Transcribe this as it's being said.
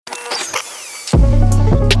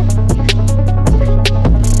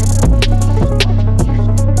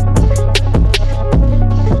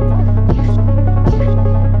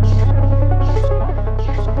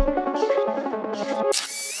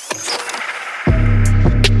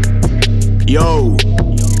Yo,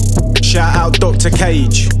 shout out Dr.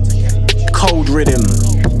 Kage, cold rhythm,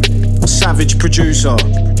 savage producer.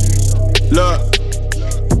 Look,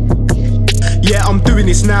 yeah, I'm doing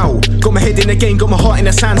this now. Got my head in the game, got my heart in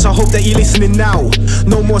the sand, so I hope that you're listening now.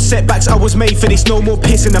 No more setbacks, I was made for this, no more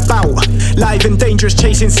pissing about. Live and dangerous,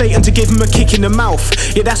 chasing Satan to give him a kick in the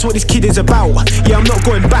mouth. Yeah, that's what this kid is about. Yeah, I'm not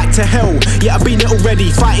going back to hell. Yeah, I've been it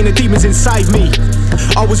already, fighting the demons inside me.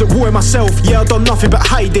 I was at war with myself, yeah, I've done nothing but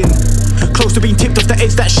hiding. Close to being tipped off the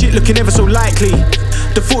edge, that shit looking ever so likely.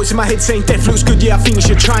 The thoughts in my head saying death looks good, yeah, I think you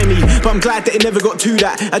should try me. But I'm glad that it never got to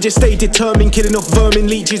that. I just stayed determined, killing off vermin,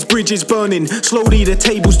 leeches, bridges burning. Slowly the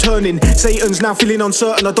tables turning, Satan's now feeling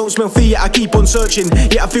uncertain. I don't smell fear, I keep on searching.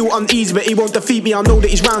 Yeah, I feel uneasy, but he won't defeat me, I know that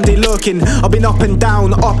he's round here lurking. I've been up and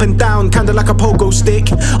down, kinda like a pogo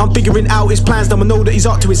stick. I'm figuring out his plans, now I know that he's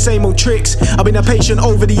up to his same old tricks. I've been a patient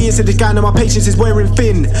over the years to this guy, now my patience is wearing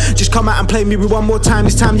thin. Just come out and play me with one more time,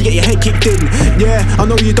 this time you get your head kicked in. Yeah, I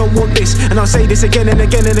know you don't want this, and I'll say this again and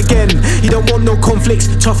again and again. You don't want no conflicts,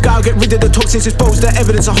 tough guy, I'll get rid of the toxins, expose the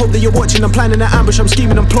evidence. I hope that you're watching, I'm planning an ambush, I'm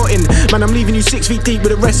scheming, I'm plotting. Man, I'm leaving you 6 feet deep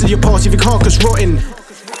with the rest of your past, if your carcass rotting.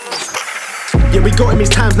 Yeah, we got him, his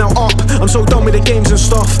time's now up. I'm so done with the games and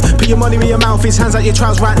stuff. Put your money in your mouth, his hands out your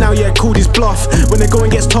trousers right now, yeah, called his bluff. When the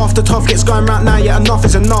going gets tough, the tough gets going right now, yeah, enough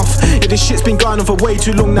is enough. Yeah, this shit's been going on for way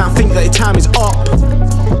too long now, I think that the time is up.